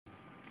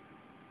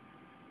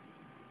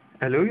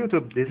Hello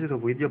YouTube, this is a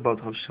video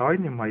about how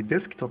shiny my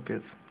desktop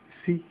is.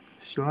 See,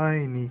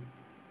 shiny,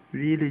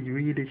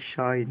 really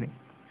shiny.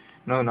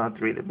 No,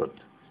 not really, but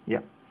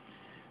yeah.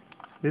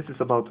 This is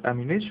about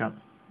ammunition.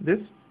 This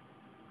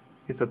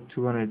is a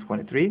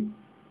 223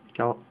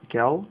 cal,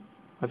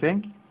 I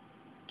think.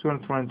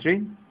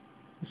 223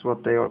 is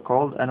what they are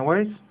called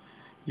anyways.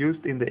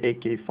 Used in the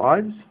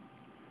AK5s.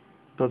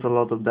 Does a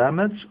lot of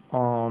damage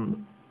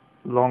on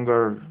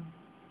longer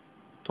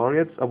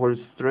targets, avoid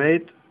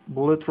straight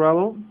bullet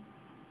travel.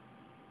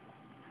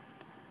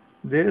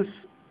 This,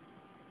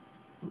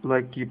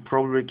 like you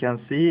probably can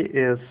see,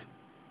 is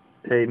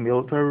a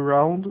military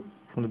round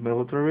from the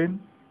military.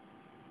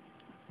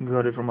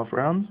 Got it from a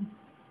friend.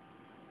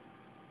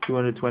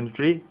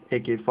 223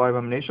 AK5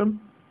 ammunition.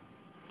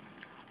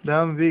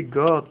 Then we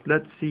got,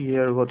 let's see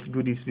here what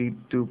goodies we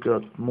do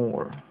got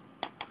more.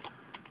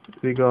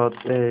 We got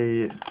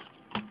a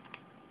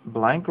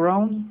blank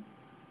round.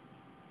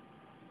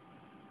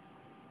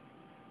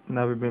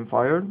 Never been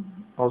fired.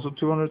 Also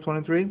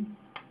 223.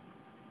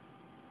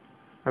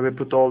 I will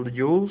put all the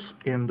joules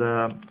in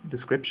the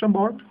description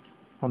bar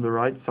on the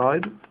right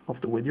side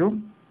of the video.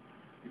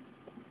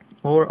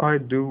 Or I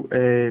do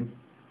a,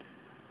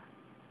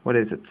 what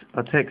is it?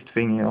 A text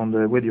thingy on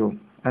the video,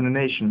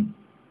 animation.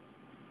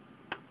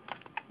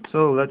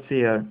 So let's see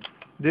here.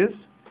 This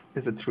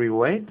is a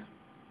 308.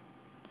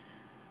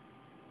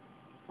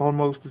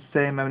 Almost the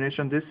same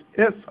ammunition. This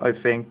is, I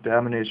think, the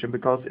ammunition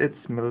because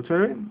it's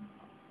military.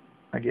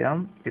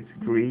 Again, it's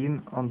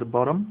green on the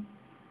bottom.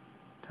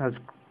 It has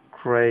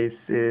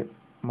crazy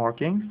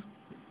markings.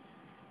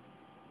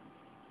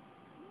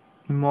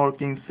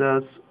 Marking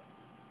says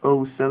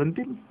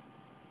 070.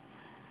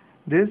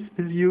 This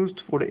is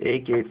used for the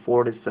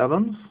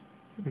AK-47s.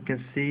 You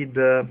can see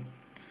the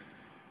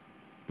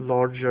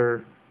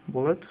larger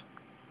bullet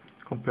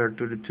compared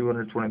to the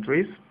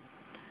 223s.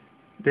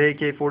 The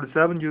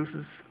AK-47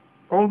 uses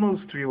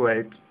almost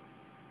 308.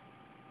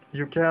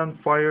 You can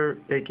fire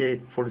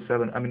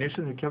AK-47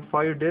 ammunition. You can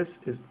fire this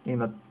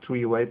in a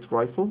 308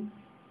 rifle.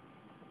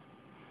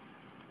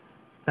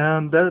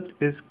 And that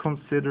is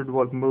considered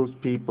what most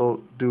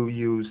people do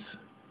use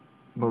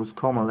most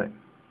commonly.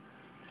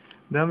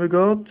 Then we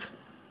got,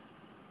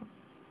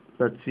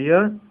 let's see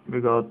here, we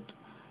got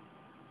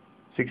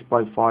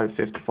 6x5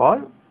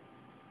 55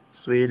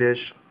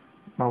 Swedish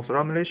Mauser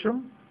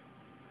ammunition.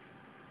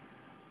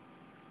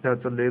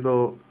 That's a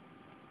little,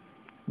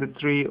 the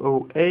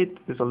 308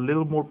 is a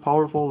little more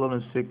powerful than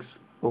a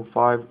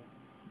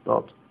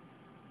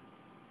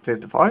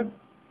 605.55.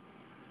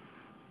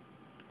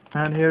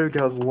 And here we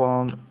got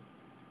one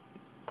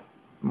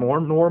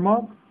more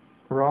normal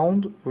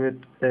round with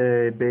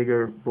a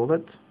bigger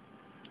bullet.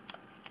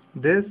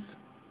 This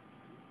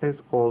is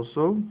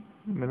also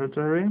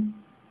military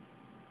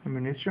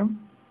ammunition.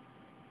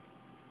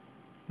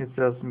 It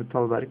says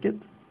Metallverket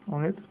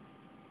on it.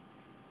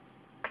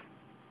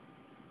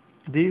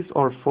 These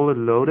are fully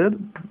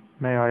loaded,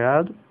 may I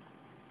add.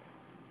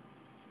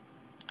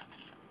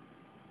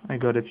 I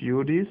got a few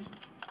of these.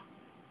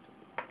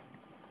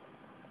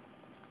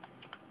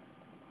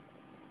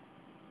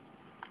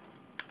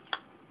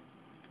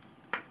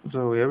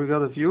 So here we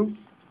got a few.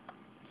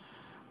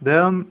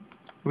 Then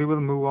we will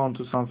move on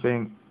to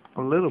something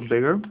a little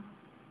bigger.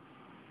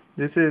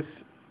 This is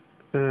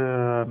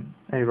a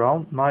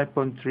round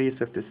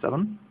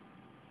 9.357.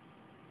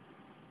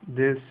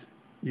 This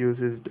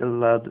uses a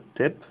lead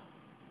tip.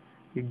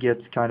 It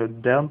gets kind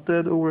of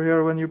dented over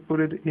here when you put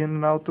it in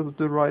and out of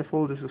the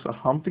rifle. This is a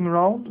hunting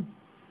round.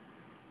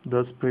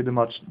 Does pretty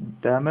much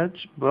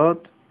damage,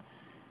 but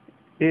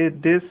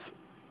this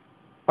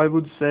I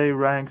would say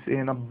ranks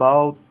in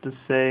about the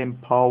same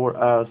power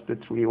as the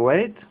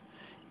 308,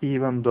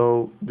 even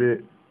though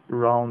the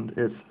round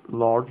is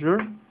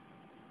larger.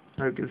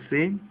 You can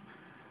see,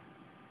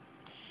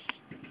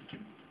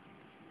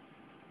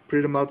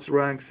 pretty much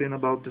ranks in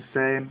about the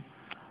same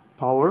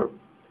power.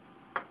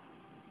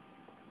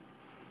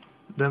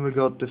 Then we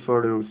got the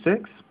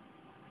 3006.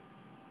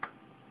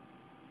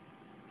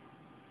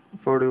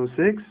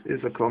 3006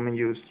 is a common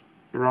used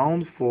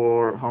round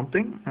for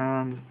hunting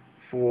and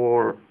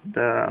for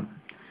the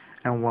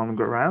M1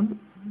 Garand.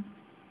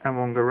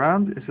 M1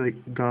 Garand is a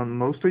gun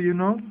most of you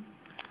know.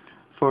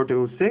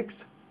 3006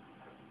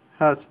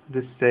 has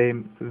the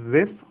same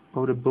width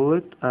of the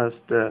bullet as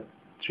the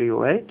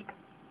 308.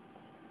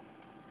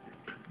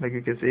 Like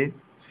you can see,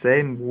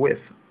 same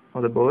width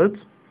of the bullets.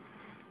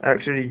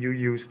 Actually, you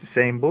use the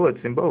same bullets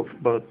in both,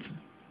 but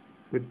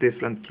with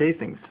different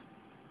casings.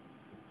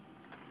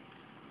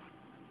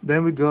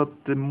 Then we got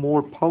the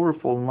more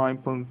powerful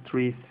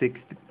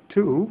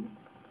 9.362.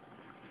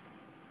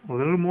 A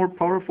little more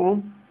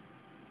powerful,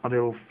 a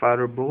little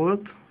fatter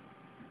bullet.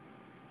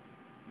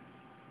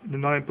 The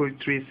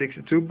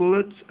 9.362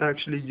 bullets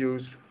actually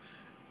use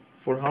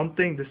for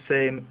hunting the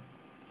same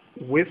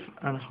width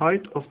and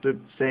height of the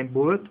same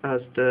bullet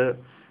as the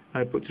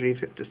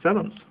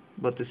 9.357s,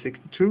 but the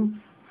 62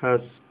 has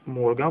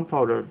more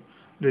gunpowder.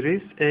 There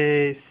is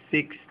a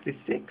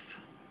 66,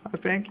 I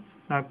think,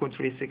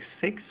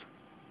 9.366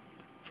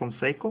 from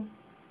Seiko.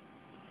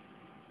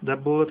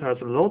 That bullet has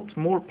a lot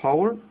more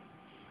power.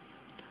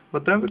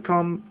 But then we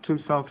come to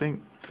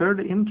something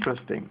fairly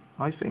interesting,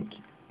 I think,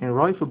 in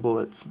rifle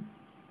bullets.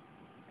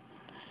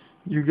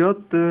 You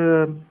got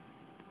the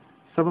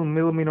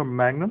 7mm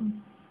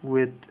magnum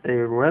with a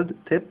red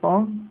tip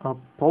on, a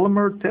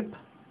polymer tip.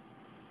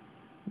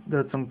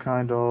 That's some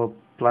kind of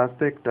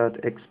plastic that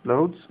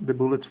explodes the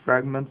bullet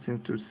fragments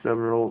into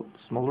several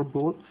smaller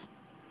bullets.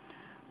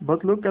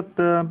 But look at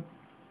the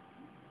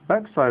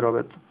backside of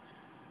it.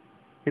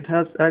 It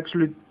has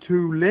actually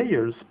two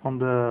layers on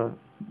the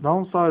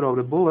downside of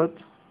the bullet.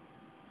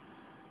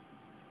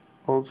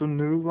 Also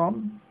new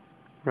one,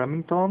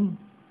 Remington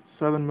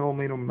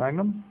 7mm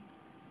magnum.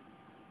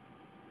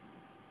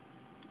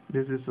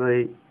 This is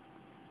a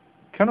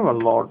kind of a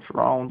large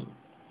round.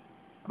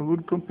 I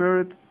would compare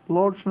it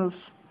largeness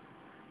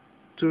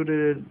to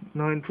the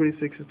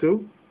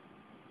 9362.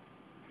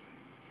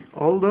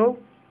 Although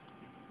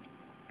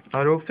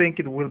I don't think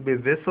it will be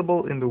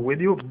visible in the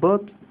video,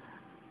 but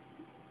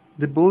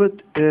the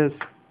bullet is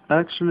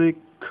actually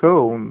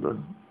coned,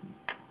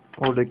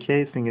 or the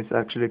casing is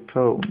actually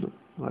coned,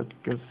 like you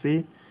can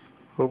see,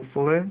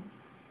 hopefully.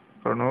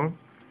 I don't know.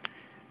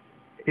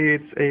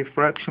 It's a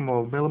fraction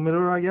of a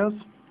millimeter, I guess.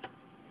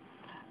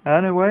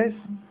 Anyways,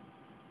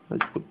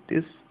 let's put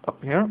this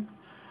up here.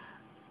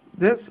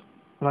 This,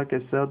 like I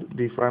said,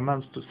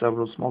 defragments to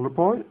several smaller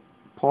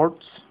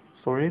parts,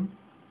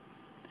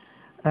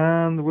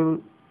 and will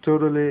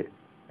totally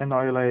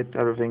annihilate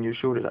everything you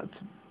shoot it at.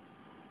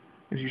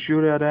 If you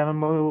shoot at an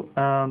animal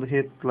and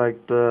hit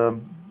like the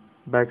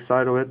back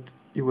side of it,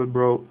 you will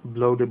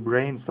blow the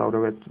brains out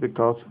of it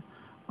because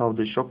of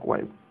the shock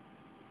wave.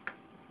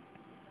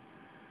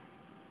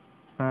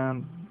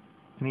 And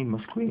I need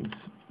my screens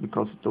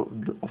because of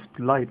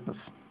the lightness.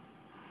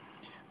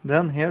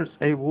 Then here's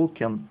a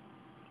Vulcan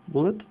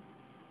bullet.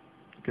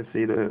 You can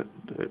see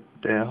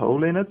the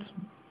hole in it.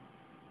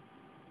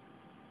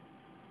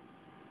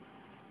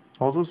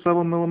 Also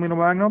 7mm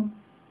magnum.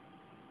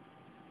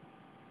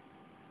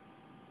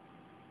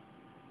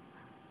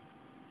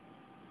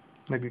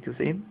 Like you can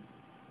see.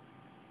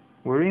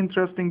 Very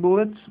interesting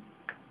bullets.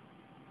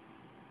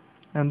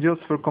 And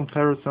just for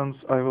comparisons,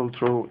 I will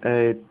throw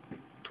a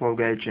 12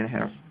 gauge in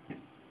here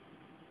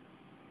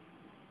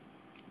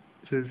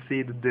to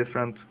see the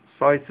different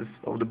sizes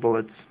of the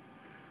bullets.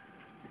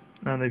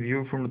 And a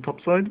view from the top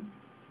side.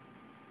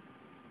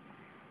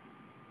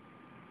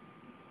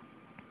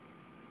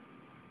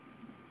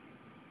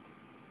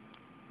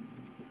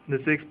 The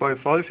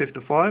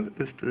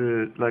 6x5 is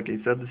the, like I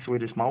said, the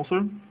Swedish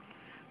Mauser.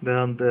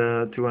 Then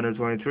the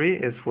 223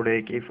 is for the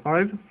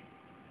AK5.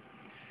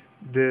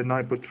 The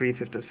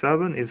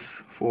 9.357 is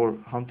for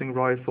hunting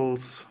rifles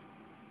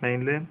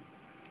mainly.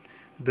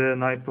 The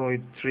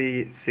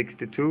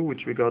 9.362,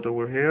 which we got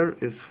over here,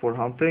 is for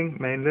hunting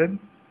mainly.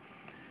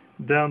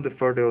 Then the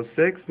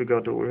 3006 we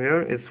got over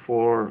here is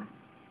for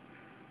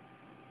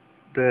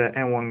the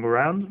M1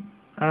 Garand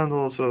and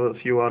also a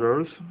few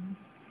others.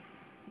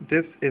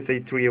 This is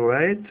a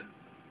 308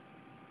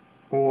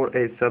 or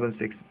a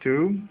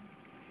 762,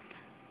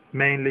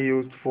 mainly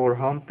used for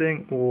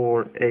hunting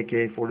or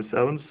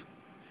AK-47s.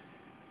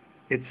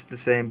 It's the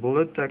same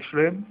bullet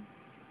actually.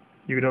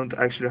 You don't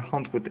actually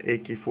hunt with the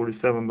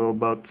AK-47 though,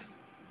 but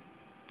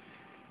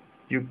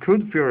you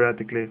could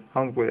theoretically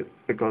hunt with it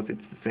because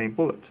it's the same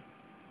bullet.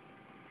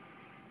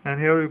 And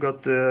here you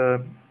got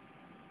the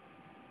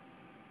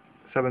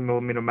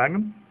 7mm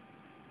Magnum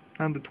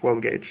and the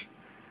 12 gauge.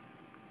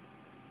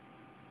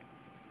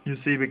 You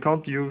see, we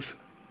can't use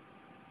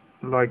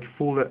like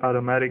fully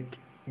automatic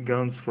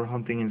guns for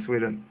hunting in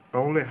Sweden.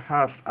 Only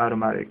half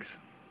automatics.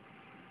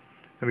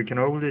 And we can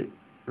only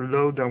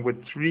load them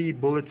with 3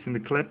 bullets in the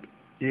clip,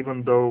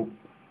 even though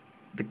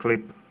the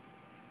clip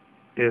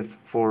is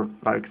for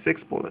like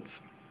 6 bullets.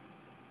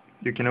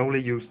 You can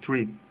only use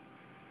 3.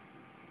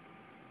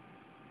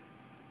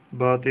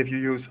 But if you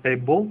use a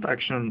bolt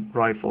action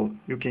rifle,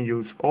 you can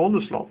use all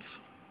the slots.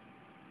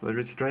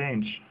 Very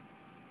strange.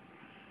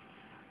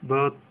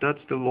 But that's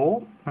the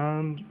law,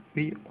 and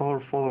we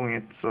are following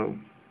it, so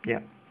yeah.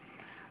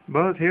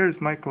 But here's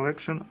my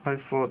collection. I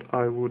thought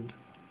I would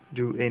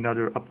do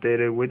another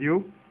updated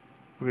video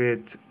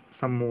with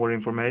some more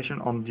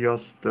information on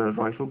just the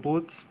rifle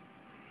bullets.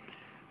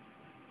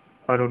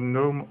 I don't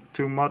know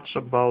too much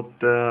about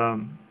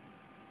the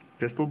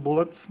pistol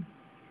bullets.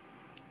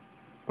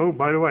 Oh,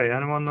 by the way,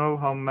 anyone know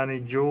how many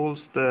joules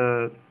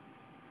the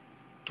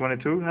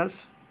 22 has?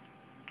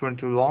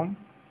 22 long?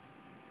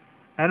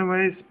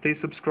 Anyways, please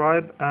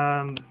subscribe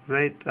and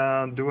rate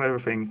and do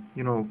everything.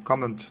 You know,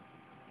 comment.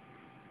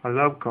 I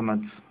love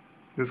comments.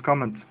 Just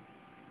comment.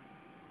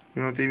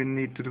 You don't even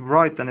need to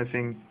write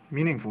anything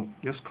meaningful.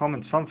 Just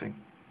comment something.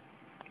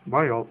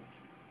 Bye, y'all.